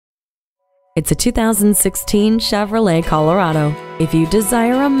It's a 2016 Chevrolet Colorado. If you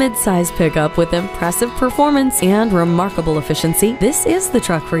desire a midsize pickup with impressive performance and remarkable efficiency, this is the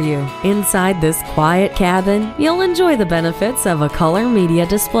truck for you. Inside this quiet cabin, you'll enjoy the benefits of a color media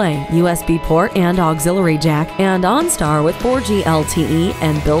display, USB port and auxiliary jack, and OnStar with 4G LTE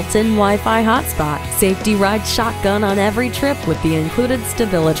and built-in Wi-Fi hotspot. Safety ride shotgun on every trip with the included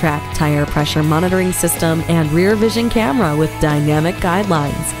StabiliTrak tire pressure monitoring system and rear vision camera with dynamic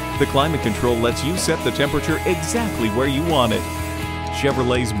guidelines. The climate control lets you set the temperature exactly where you want it.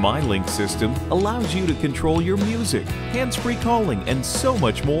 Chevrolet's MyLink system allows you to control your music, hands-free calling, and so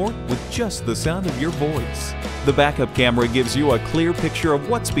much more with just the sound of your voice. The backup camera gives you a clear picture of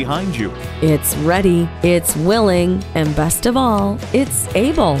what's behind you. It's ready, it's willing, and best of all, it's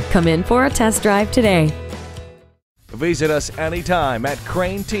able. Come in for a test drive today. Visit us anytime at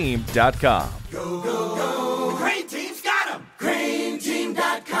crainteam.com.